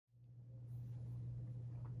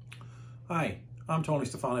Hi, I'm Tony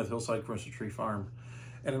Stefani with Hillside Commercial Tree Farm,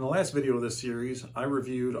 and in the last video of this series, I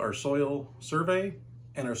reviewed our soil survey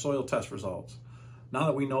and our soil test results. Now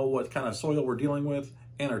that we know what kind of soil we're dealing with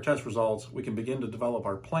and our test results, we can begin to develop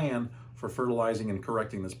our plan for fertilizing and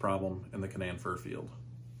correcting this problem in the Canaan Fir field.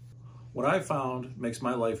 What I've found makes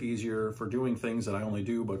my life easier for doing things that I only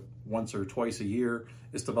do but once or twice a year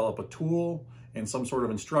is develop a tool and some sort of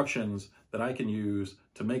instructions that I can use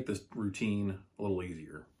to make this routine a little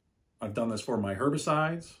easier. I've done this for my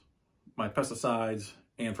herbicides, my pesticides,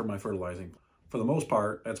 and for my fertilizing. For the most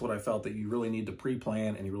part, that's what I felt that you really need to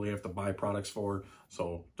pre-plan and you really have to buy products for.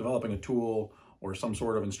 So developing a tool or some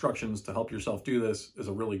sort of instructions to help yourself do this is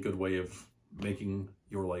a really good way of making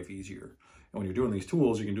your life easier. And when you're doing these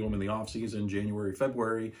tools, you can do them in the off season, January,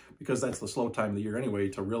 February, because that's the slow time of the year anyway,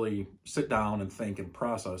 to really sit down and think and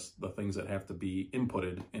process the things that have to be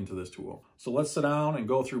inputted into this tool. So let's sit down and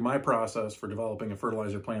go through my process for developing a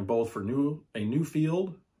fertilizer plan, both for a new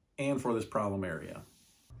field and for this problem area.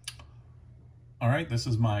 All right, this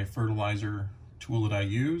is my fertilizer tool that I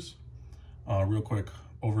use. Real quick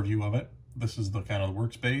overview of it. This is the kind of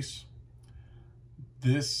workspace.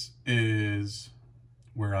 This is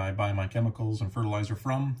where I buy my chemicals and fertilizer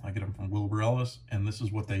from. I get them from Wilbur Ellis, and this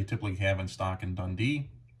is what they typically have in stock in Dundee.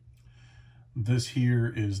 This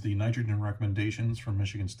here is the nitrogen recommendations from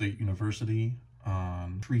Michigan State University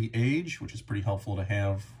on tree age, which is pretty helpful to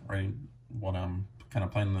have right when I'm kind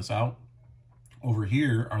of planning this out. Over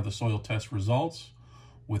here are the soil test results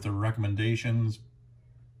with the recommendations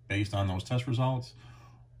based on those test results.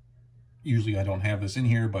 Usually I don't have this in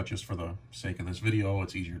here, but just for the sake of this video,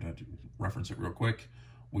 it's easier to reference it real quick.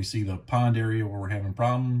 We see the pond area where we're having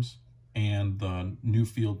problems and the new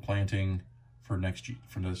field planting for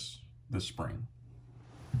this spring.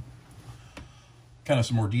 Kind of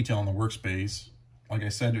some more detail on the workspace. Like I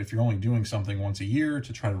said, if you're only doing something once a year,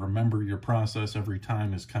 to try to remember your process every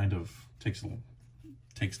time is kind of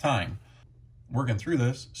takes time. Working through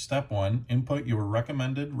this, step 1, input your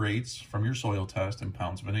recommended rates from your soil test in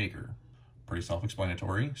pounds of an acre. Pretty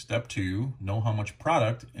self-explanatory. Step 2, know how much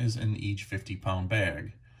product is in each 50-pound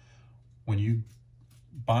bag. When you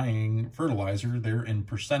buying fertilizer, they're in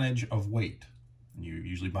percentage of weight. You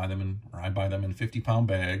usually buy them in, or I buy them in 50-pound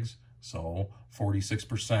bags, so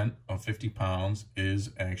 46% of 50 pounds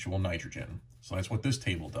is actual nitrogen. So that's what this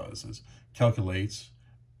table does, is calculates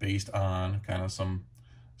based on kind of some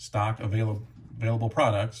stock available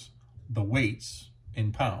products, the weights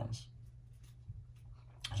in pounds.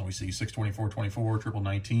 So we see 624.24, triple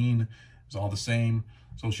 19 is all the same.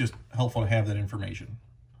 So it's just helpful to have that information.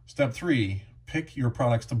 Step 3, pick your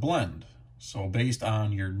products to blend. So based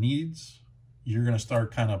on your needs, you're going to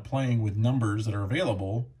start kind of playing with numbers that are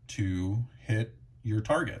available to hit your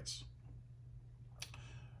targets.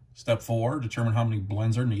 Step 4, determine how many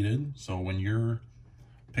blends are needed. So when you're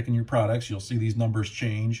picking your products, you'll see these numbers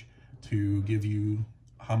change to give you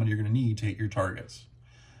how many you're going to need to hit your targets.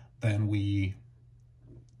 Then we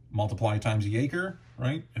multiply times the acre,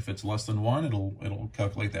 right? If it's less than 1, it'll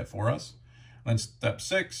calculate that for us. And then step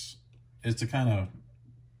 6 is to kind of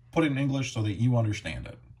put it in English so that you understand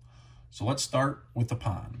it. So let's start with the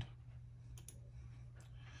pond.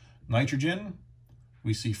 Nitrogen,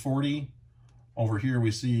 we see 40. Over here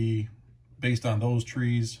we see, based on those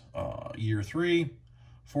trees, year 3,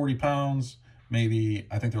 40 pounds. Maybe,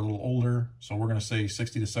 I think they're a little older, so we're going to say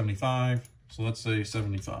 60 to 75. So let's say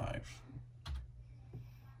 75.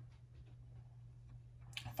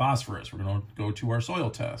 Phosphorus, we're going to go to our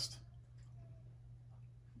soil test.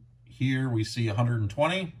 Here we see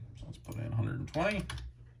 120, so let's put in 120.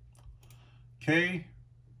 K,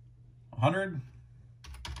 100.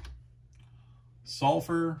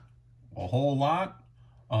 Sulfur, a whole lot.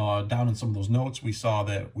 Down in some of those notes, we saw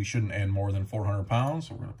that we shouldn't add more than 400 pounds,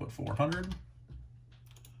 so we're going to put 400.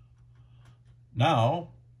 Now,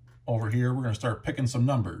 over here, we're going to start picking some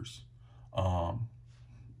numbers.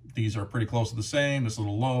 These are pretty close to the same. This is a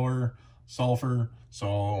little lower, sulfur.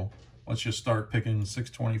 So let's just start picking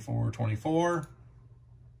 624.24.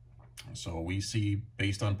 So we see,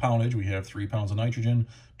 based on poundage, we have 3 pounds of nitrogen,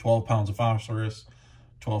 12 pounds of phosphorus,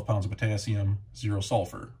 12 pounds of potassium, 0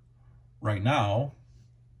 sulfur. Right now,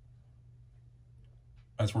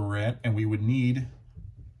 that's where we're at, and we would need,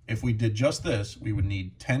 if we did just this, we would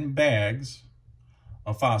need 10 bags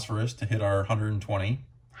of phosphorus to hit our 120.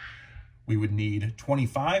 We would need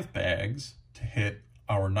 25 bags to hit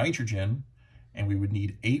our nitrogen, and we would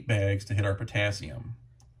need 8 bags to hit our potassium.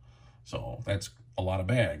 So that's a lot of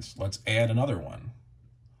bags. Let's add another one.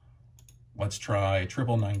 Let's try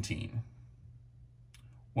triple 19.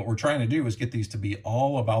 What we're trying to do is get these to be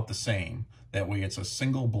all about the same. That way it's a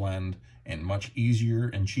single blend and much easier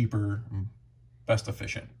and cheaper, best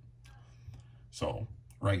efficient. So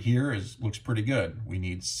right here looks pretty good. We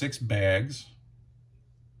need 6 bags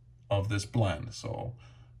of this blend. So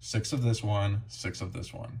 6 of this one, 6 of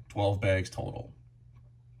this one, 12 bags total.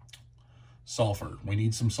 Sulfur, we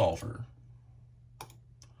need some sulfur.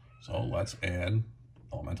 So let's add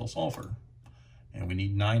elemental sulfur. And we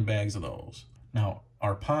need 9 bags of those. Now,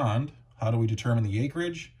 our pond, how do we determine the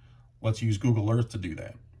acreage? Let's use Google Earth to do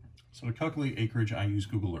that. So to calculate acreage, I use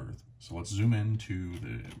Google Earth. So let's zoom into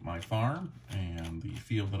my farm and the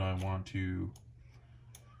field that I want to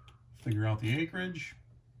figure out the acreage.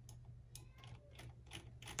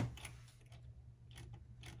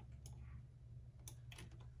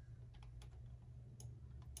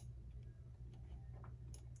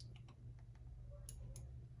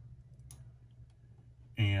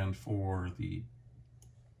 And for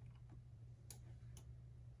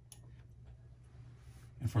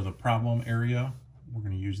the problem area, we're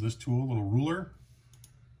going to use this tool, little ruler.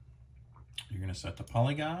 You're going to set the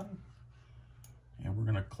polygon, and we're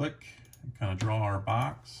going to click and kind of draw our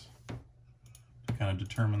box to kind of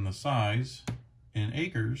determine the size in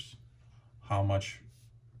acres, how much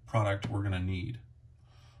product we're going to need.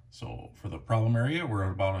 So for the problem area, we're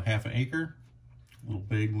at about a ½ an acre. A little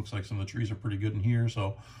big, looks like some of the trees are pretty good in here,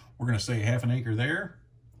 so we're going to say ½ an acre there.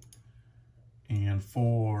 And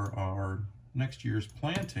for our next year's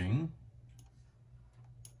planting,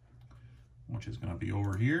 which is going to be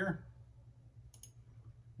over here,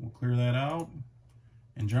 we'll clear that out.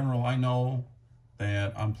 In general, I know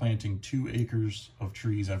that I'm planting 2 acres of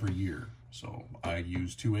trees every year, so I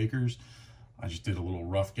use 2 acres. I just did a little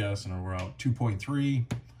rough guess and we're out 2.3.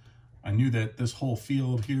 I knew that this whole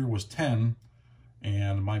field here was 10,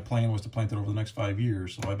 and my plan was to plant it over the next 5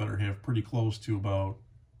 years, so I better have pretty close to about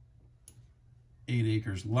 8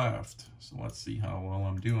 acres left. So let's see how well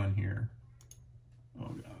I'm doing here. Oh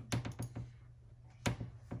God.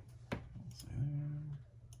 Let's see there.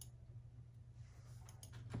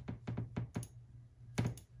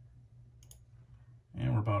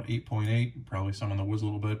 And we're about 8.8, probably some on the whiz a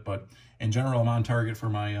little bit, but in general, I'm on target for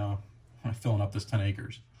my filling up this 10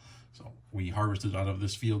 acres. So we harvested out of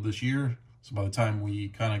this field this year. So by the time we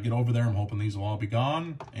kind of get over there, I'm hoping these will all be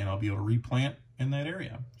gone and I'll be able to replant in that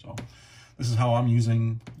area. So this is how I'm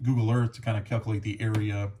using Google Earth to kind of calculate the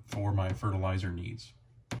area for my fertilizer needs.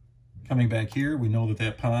 Coming back here, we know that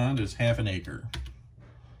that pond is ½ an acre.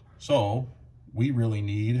 So we really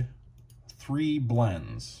need 3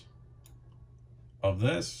 blends of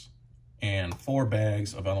this and 4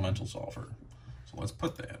 bags of elemental sulfur. So let's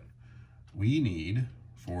put that. We need,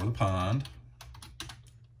 for the pond,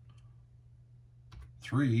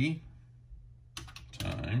 3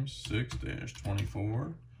 times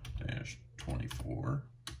 6-24-24,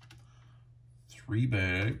 3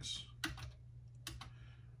 bags,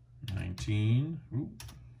 19,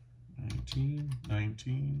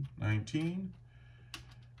 19,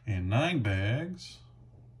 and 9 bags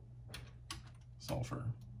sulfur.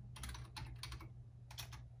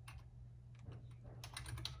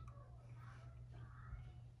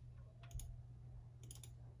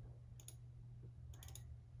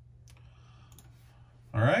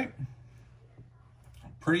 All right,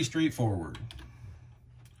 pretty straightforward.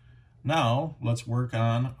 Now let's work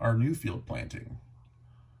on our new field planting.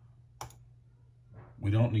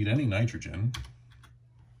 We don't need any nitrogen.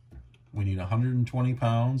 We need 120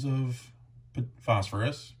 pounds of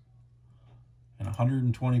phosphorus and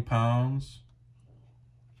 120 pounds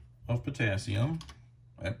of potassium.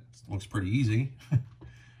 That looks pretty easy.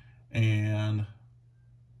 And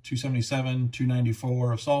 277,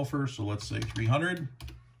 294 of sulfur, so let's say 300.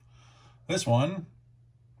 This one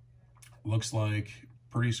looks like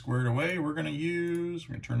pretty squared away. We're gonna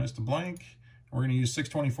turn this to blank. We're gonna use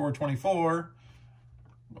 624-24.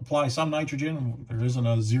 Apply some nitrogen. There isn't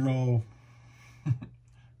a zero,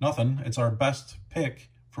 nothing. It's our best pick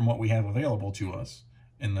from what we have available to us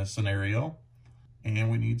in this scenario. And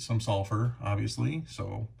we need some sulfur, obviously.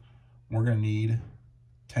 So we're gonna need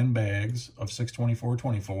 10 bags of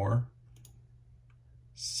 624-24,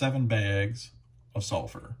 7 bags of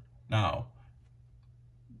sulfur. Now,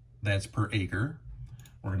 that's per acre.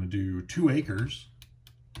 We're going to do 2 acres,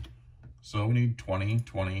 so we need 20,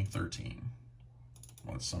 20, 13.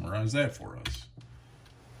 Let's summarize that for us.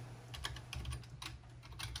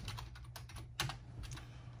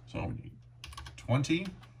 So we need 20,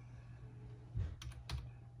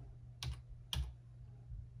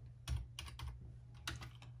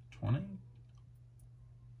 20,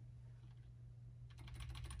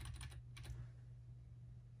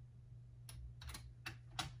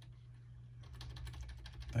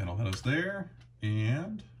 that'll hit was there,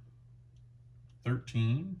 and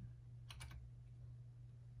 13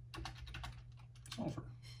 sulfur.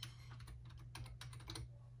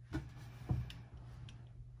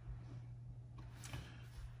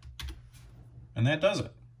 And that does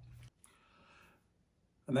it.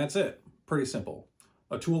 And that's it. Pretty simple.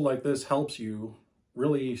 A tool like this helps you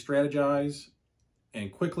really strategize and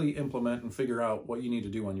quickly implement and figure out what you need to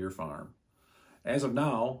do on your farm. As of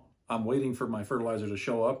now, I'm waiting for my fertilizer to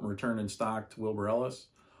show up and return in stock to Wilbur Ellis.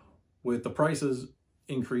 With the prices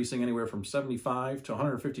increasing anywhere from 75 to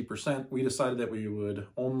 150%, we decided that we would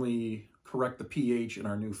only correct the pH in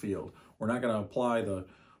our new field. We're not going to apply the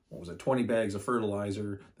 20 bags of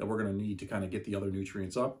fertilizer that we're going to need to kind of get the other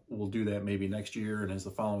nutrients up. We'll do that maybe next year and as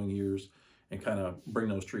the following years and kind of bring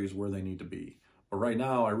those trees where they need to be. But right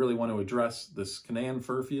now, I really want to address this Canaan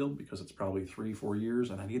Fir field because it's probably 3-4 years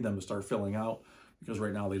and I need them to start filling out because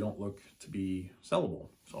right now they don't look to be sellable.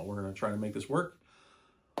 So we're going to try to make this work.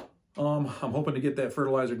 I'm hoping to get that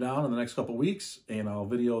fertilizer down in the next couple weeks and I'll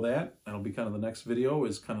video that. That'll be kind of the next video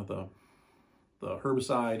is kind of the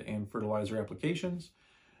herbicide and fertilizer applications.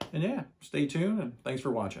 And yeah, stay tuned and thanks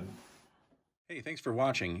for watching. Hey, thanks for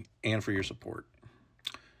watching and for your support.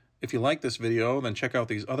 If you like this video, then check out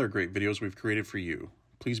these other great videos we've created for you.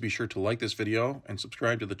 Please be sure to like this video and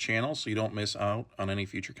subscribe to the channel so you don't miss out on any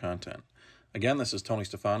future content. Again, this is Tony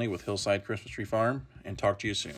Stefani with Hillside Christmas Tree Farm, and talk to you soon.